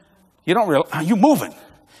 You don't realize, you're moving.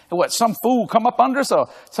 And what, some fool come up under us or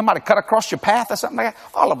somebody cut across your path or something like that?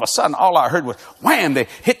 All of a sudden, all I heard was, wham, they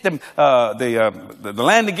hit them, the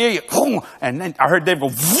landing gear, boom, and then I heard David go,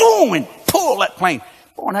 boom, and pull that plane.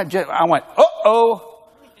 Boy, and that jet, I went, uh-oh.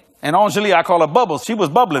 And Angelique, I call her Bubbles. She was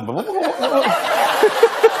bubbling. What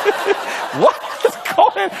is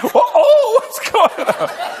going on? Uh-oh, what's going on?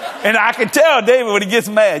 And I can tell David when he gets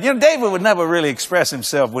mad. You know, David would never really express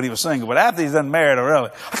himself when he was single, but after he's unmarried or really,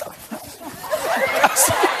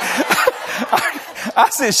 I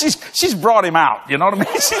said, she's brought him out. You know what I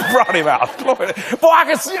mean? She's brought him out. Boy, I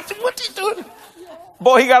can see him. What's he doing?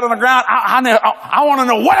 Boy, he got on the ground. I want to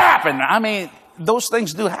know what happened. I mean, those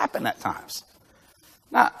things do happen at times.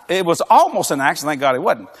 Now, it was almost an accident. Thank God it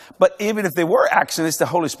wasn't. But even if they were accidents, the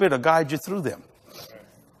Holy Spirit will guide you through them.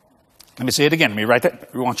 Let me say it again. Let me write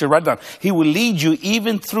that. We want you to write it down. He will lead you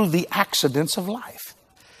even through the accidents of life.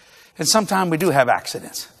 And sometimes we do have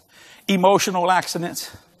accidents. Emotional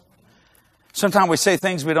accidents. Sometimes we say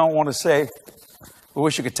things we don't want to say. We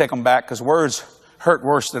wish you could take them back because words hurt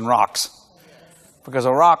worse than rocks. Because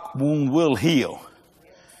a rock wound will heal.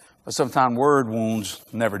 But sometimes word wounds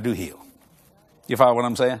never do heal. You follow what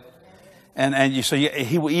I'm saying? And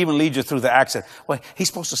he will even lead you through the accident. Well, he's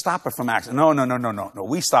supposed to stop it from accidents. No.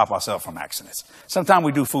 We stop ourselves from accidents. Sometimes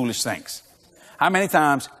we do foolish things. How many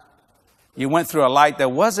times you went through a light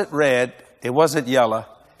that wasn't red, it wasn't yellow,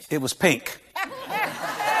 it was pink?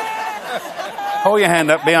 Hold your hand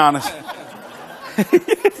up, be honest.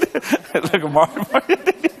 Look at Martin.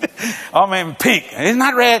 Oh man, pink. It's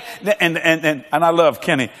not red. And I love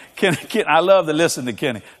Kenny. I love to listen to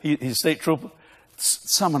Kenny. He's a state trooper.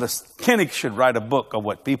 Kenny should write a book of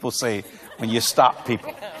what people say when you stop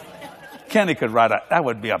people. Kenny could that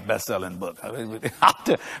would be a best-selling book.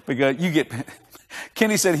 Because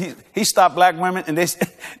Kenny said he stopped black women and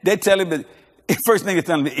they tell him that, first thing they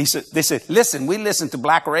tell him, they said, listen, we listen to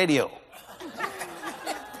black radio.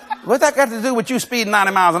 What's that got to do with you speeding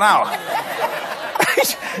 90 miles an hour?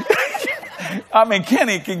 I mean,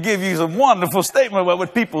 Kenny can give you some wonderful statement about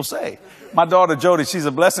what people say. My daughter, Jody, she's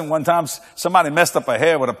a blessing. One time, somebody messed up her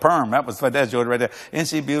hair with a perm. That's Jody right there. Isn't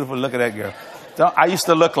she beautiful? Look at that girl. I used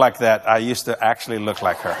to look like that. I used to actually look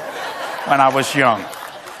like her when I was young.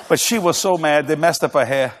 But she was so mad. They messed up her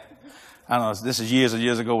hair. I don't know. This is years and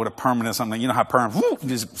years ago with a permanent something. You know how perm,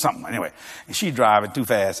 just something. Anyway, and she driving too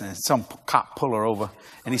fast and some cop pull her over.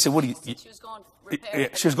 And he said, what do you? She was going to repair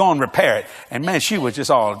it. She was going to repair it. And man, she was just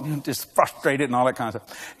all just frustrated and all that kind of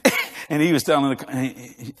stuff. And he was telling her,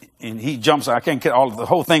 and he jumps. I can't get all of the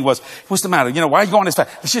whole thing was, what's the matter? You know, why are you going this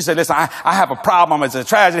fast? And she said, listen, I have a problem. It's a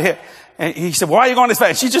tragedy here. And he said, well, why are you going this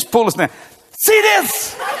fast? She just pulled us down. See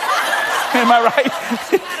this? Am I right?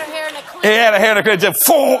 He had a hair in a clip, just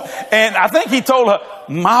full. And I think he told her,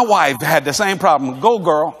 my wife had the same problem. Go,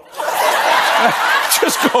 girl.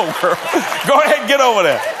 Just go, girl. Go ahead and get over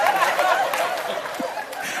there.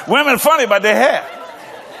 Women are funny about their hair.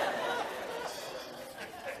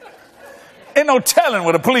 Ain't no telling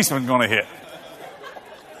what a policeman's going to hit.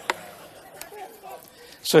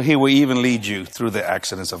 So he will even lead you through the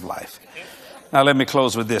accidents of life. Now let me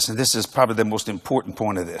close with this, and this is probably the most important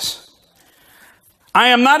point of this. I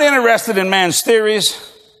am not interested in man's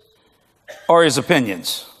theories or his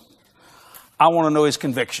opinions. I want to know his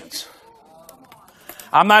convictions.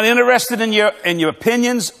 I'm not interested in your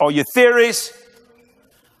opinions or your theories.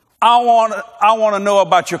 I want to know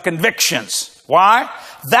about your convictions. Why?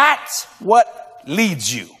 That's what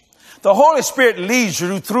leads you. The Holy Spirit leads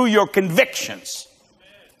you through your convictions.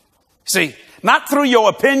 See, not through your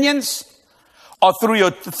opinions or through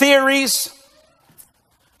your theories.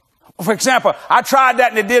 For example, I tried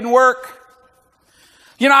that and it didn't work.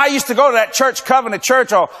 You know, I used to go to that church, Covenant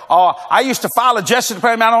Church, or I used to follow Jesse to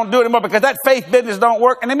pray. I don't do it anymore because that faith business don't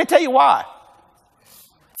work. And let me tell you why.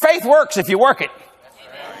 Faith works if you work it.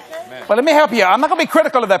 Amen. But let me help you. I'm not going to be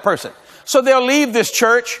critical of that person. So they'll leave this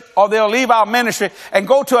church or they'll leave our ministry and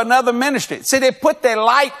go to another ministry. See, they put their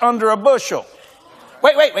light under a bushel.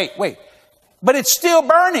 Wait. But it's still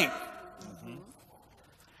burning.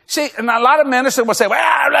 See, and a lot of ministers will say,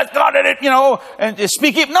 well, let God in it, and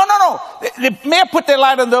speak it. No. They may have put their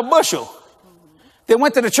light under a bushel. They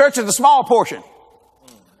went to the church of the small portion.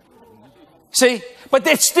 See, but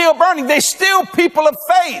they're still burning. They're still people of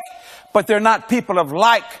faith, but they're not people of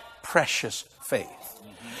like precious faith.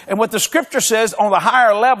 And what the scripture says on the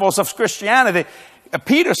higher levels of Christianity,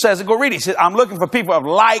 Peter says, go read it. He says, I'm looking for people of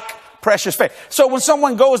like precious faith. So when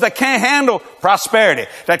someone goes that can't handle prosperity,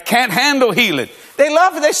 that can't handle healing, they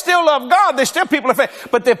love it. They still love God. They're still people of faith,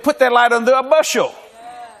 but they put their light under a bushel.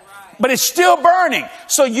 But it's still burning.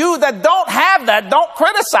 So you that don't have that, don't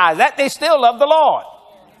criticize that. They still love the Lord.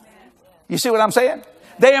 You see what I'm saying?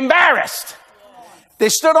 They're embarrassed. They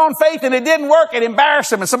stood on faith and it didn't work. It embarrassed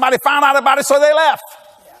them. And somebody found out about it, so they left.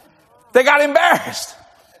 They got embarrassed.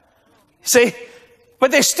 See?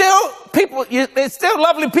 But they're still people. They're still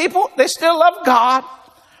lovely people. They still love God.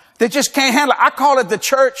 They just can't handle it. I call it the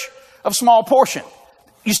church of small portion.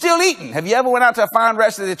 You're still eating. Have you ever went out to a fine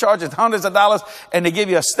restaurant, they charge you hundreds of dollars, and they give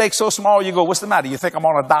you a steak so small, you go, what's the matter? You think I'm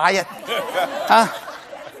on a diet? Huh?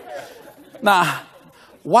 Now,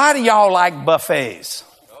 why do y'all like buffets?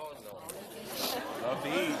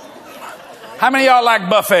 How many of y'all like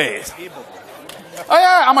buffets? Oh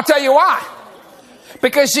yeah, I'm going to tell you why.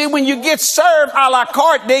 Because see, when you get served a la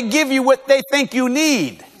carte, they give you what they think you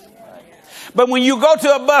need. But when you go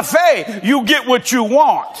to a buffet, you get what you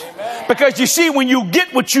want. Amen. Because you see, when you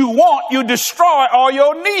get what you want, you destroy all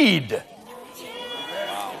your need. Amen.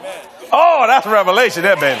 Oh, that's revelation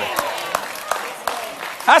there, baby.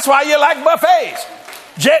 That's why you like buffets.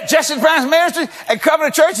 Jesse Brown's ministry and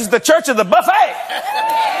Covenant Church is the church of the buffet.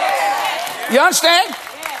 You understand?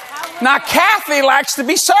 Now, Kathy likes to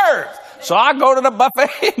be served. So I go to the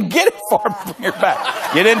buffet and get it for her, bring her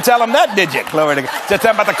back. You didn't tell them that, did you? Glory to God. Just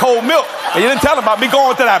tell them about the cold milk. But you didn't tell them about me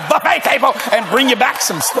going to that buffet table and bring you back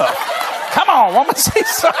some stuff. Come on, woman, say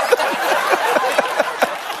something.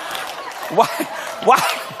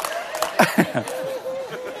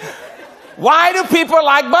 Why do people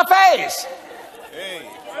like buffets?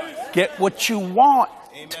 Get what you want.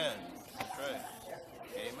 Amen.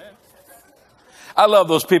 I love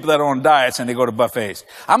those people that are on diets and they go to buffets.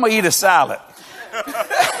 I'm going to eat a salad.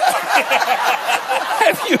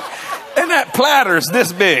 And that platter is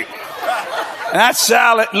this big. And that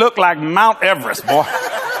salad looked like Mount Everest, boy.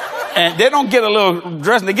 And they don't get a little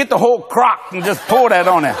dressing. They get the whole crock and just pour that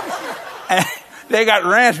on there. And they got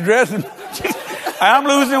ranch dressing. I'm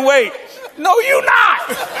losing weight. No, you're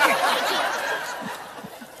not.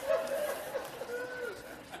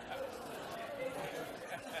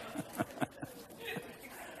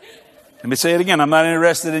 Let me say it again. I'm not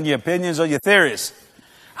interested in your opinions or your theories.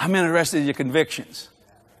 I'm interested in your convictions.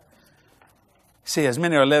 See, as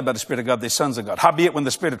many are led by the Spirit of God, they're sons of God. Howbeit, when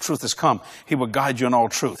the Spirit of truth has come, he will guide you in all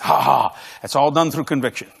truth. It's all done through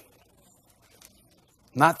conviction.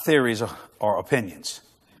 Not theories or opinions.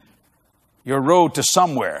 Your road to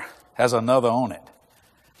somewhere has another on it.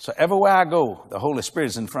 So everywhere I go, the Holy Spirit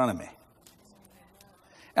is in front of me.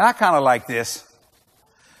 And I kind of like this.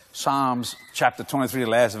 Psalms chapter 23, the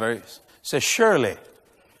last verse. Says, surely,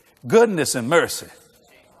 goodness and mercy.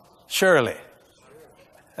 Surely.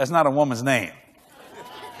 That's not a woman's name.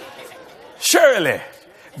 Surely,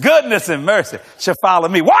 goodness and mercy shall follow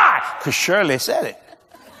me. Why? Because Shirley said it.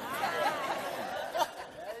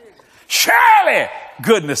 Surely,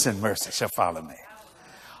 goodness and mercy shall follow me.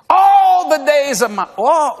 All the days of my...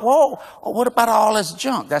 Whoa. What about all this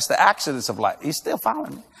junk? That's the accidents of life. He's still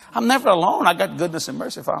following me. I'm never alone. I got goodness and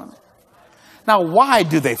mercy following me. Now, why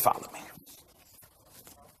do they follow me?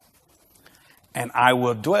 And I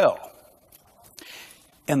will dwell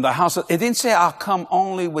in the house of... It didn't say I'll come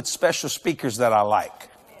only with special speakers that I like.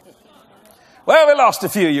 Well, we lost a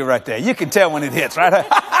few of you right there. You can tell when it hits, right?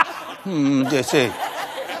 Just see.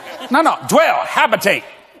 No. Dwell, habitate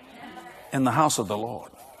in the house of the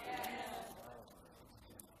Lord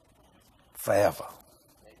forever.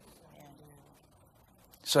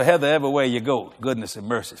 So, Heather, everywhere you go, goodness and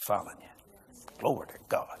mercy is following you. Glory to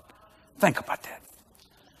God. Think about that.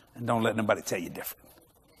 And don't let nobody tell you different.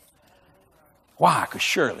 Why? Because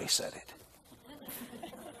Shirley said it.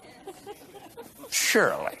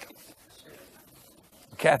 Shirley.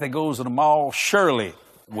 Kathy goes to the mall, Shirley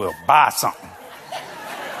will buy something.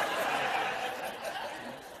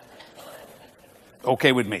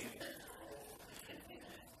 Okay with me.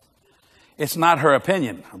 It's not her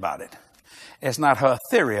opinion about it. It's not her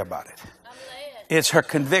theory about it. It's her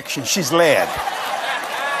conviction. She's led.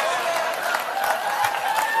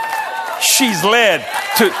 She's led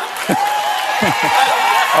to...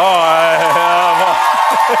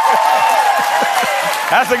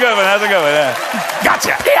 That's a good one.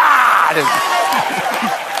 Gotcha. Yeah.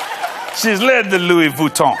 She's led the Louis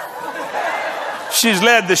Vuitton. She's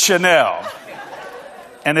led the Chanel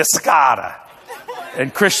and Escada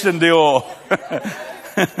and Christian Dior.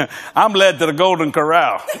 I'm led to the Golden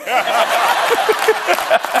Corral.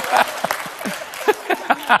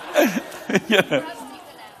 You know.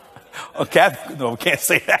 Oh, Kathy, no, we can't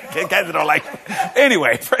say that. Kathy don't like it.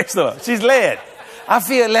 Anyway, praise the Lord. She's led. I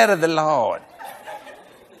feel led of the Lord.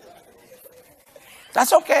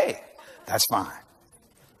 That's okay. That's fine.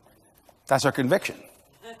 That's her conviction.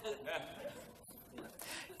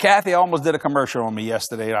 Kathy almost did a commercial on me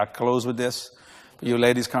yesterday. I close with this for you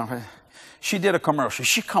ladies' conference. She did a commercial.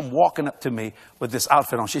 She come walking up to me with this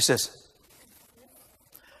outfit on. She says,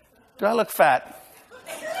 do I look fat?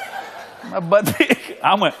 My butt big.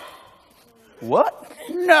 I went, what?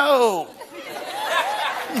 No.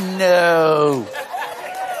 No.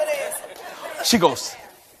 She goes,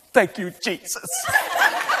 thank you, Jesus.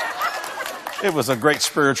 It was a great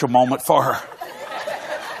spiritual moment for her.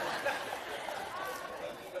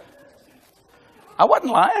 I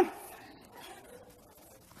wasn't lying.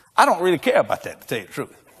 I don't really care about that, to tell you the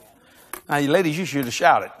truth. Now, you ladies, you should have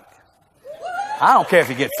shouted. I don't care if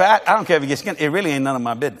you get fat. I don't care if you get skinny. It really ain't none of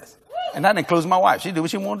my business. And that includes my wife. She do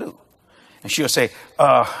what she want to do. And she'll say,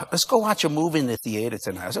 let's go watch a movie in the theater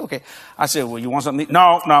tonight. I said, okay. I said, well, you want something to eat?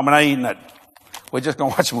 No, I'm not eating nothing. We're just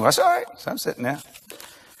going to watch a movie. I said, all right. So I'm sitting there.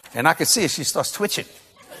 And I could see it. She starts twitching.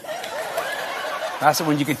 I said,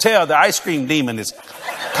 when you can tell the ice cream demon is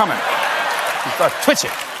coming. She starts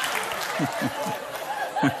twitching.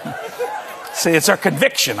 See, it's her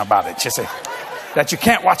conviction about it. She said, that you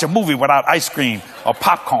can't watch a movie without ice cream or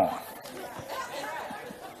popcorn.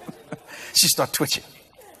 She starts twitching.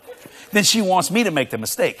 Then she wants me to make the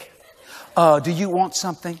mistake. Do you want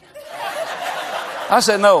something? I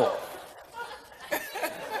said, no.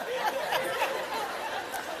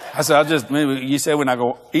 I said, maybe you said we're not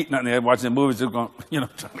going to eat nothing there, watching the movies, just going to,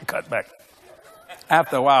 trying to cut back.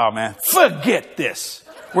 After a while, man, forget this.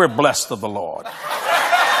 We're blessed of the Lord.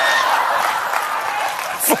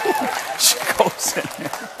 She goes in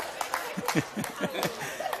there.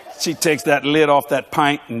 She takes that lid off that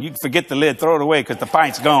pint, and you can forget the lid, throw it away because the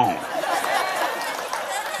pint's gone.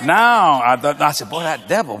 Now, I said, boy, that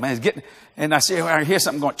devil, man, is getting, and I hear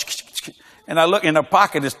something going, and I look in her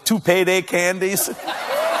pocket, there's 2 payday candies,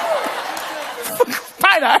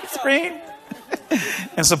 pint of ice cream,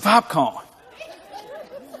 and some popcorn.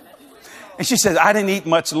 And she says, I didn't eat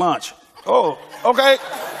much lunch. Oh, okay.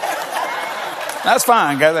 That's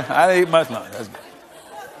fine, guys. I didn't eat much lunch. That's good.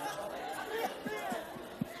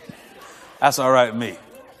 That's all right with me.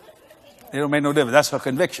 It don't make no difference. That's her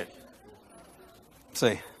conviction.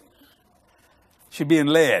 See, she's being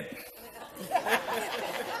led.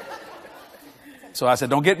 So I said,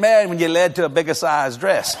 don't get mad when you're led to a bigger size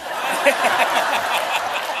dress.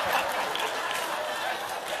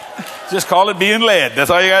 Just call it being led. That's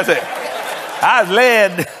all you got to say. I was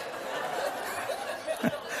led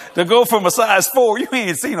to go from a size 4. You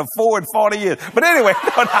ain't seen a 4 in 40 years. But anyway,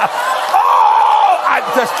 hey,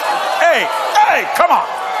 come on.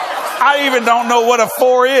 I even don't know what a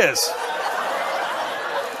 4 is.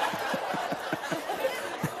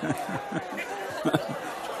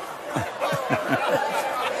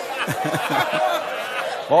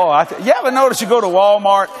 You ever notice you go to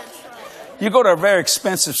Walmart, you go to a very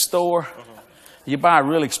expensive store, you buy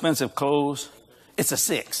really expensive clothes, it's a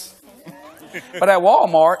 6. But at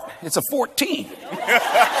Walmart, it's a 14.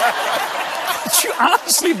 But you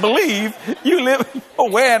honestly believe you're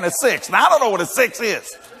wearing a 6. Now, I don't know what a 6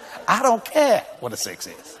 is. I don't care what a 6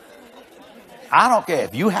 is. I don't care.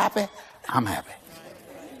 If you happy, I'm happy.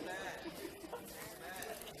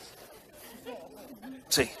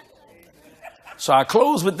 See. So I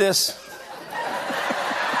close with this.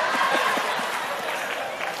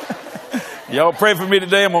 Y'all pray for me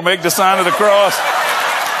today. I'm going to make the sign of the cross.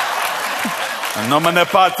 In nomine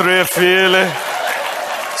Patri, Filii,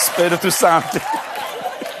 Spiritus Sancti.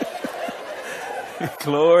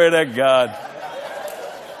 Glory to God.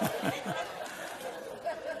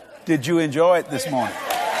 Did you enjoy it this morning?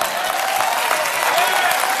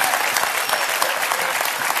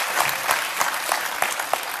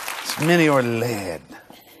 Many are led.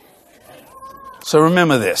 So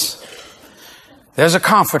remember this. There's a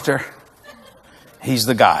comforter. He's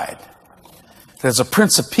the guide. There's a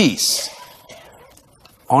Prince of Peace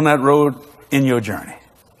on that road in your journey,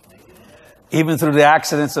 even through the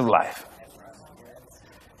accidents of life.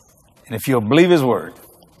 And if you'll believe his word,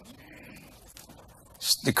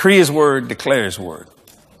 decree his word, declare his word.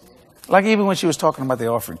 Like even when she was talking about the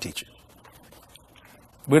offering teacher.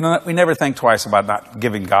 We never think twice about not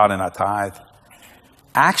giving God in our tithe.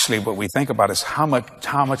 Actually, what we think about is how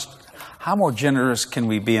How more generous can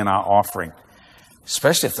we be in our offering,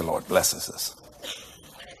 especially if the Lord blesses us?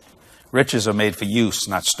 Riches are made for use,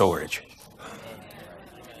 not storage.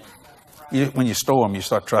 When you store them, you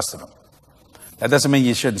start trusting them. That doesn't mean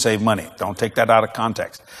you shouldn't save money. Don't take that out of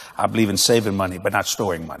context. I believe in saving money, but not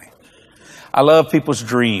storing money. I love people's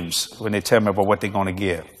dreams when they tell me about what they're going to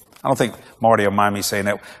give. I don't think Marty will mind me saying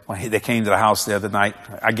that. When they came to the house the other night,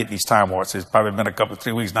 I get these time warps. It's probably been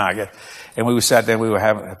 3 weeks now, I guess. And we sat there, we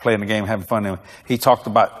were playing the game, having fun. And he told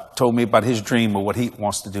me about his dream of what he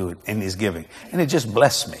wants to do in his giving. And it just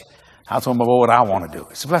blessed me. I told him about what I want to do.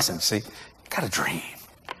 It's a blessing, see. You got a dream.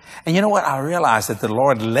 And you know what? I realized that the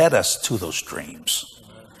Lord led us to those dreams.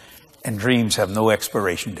 And dreams have no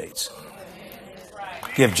expiration dates.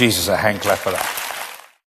 Give Jesus a hand clap for that.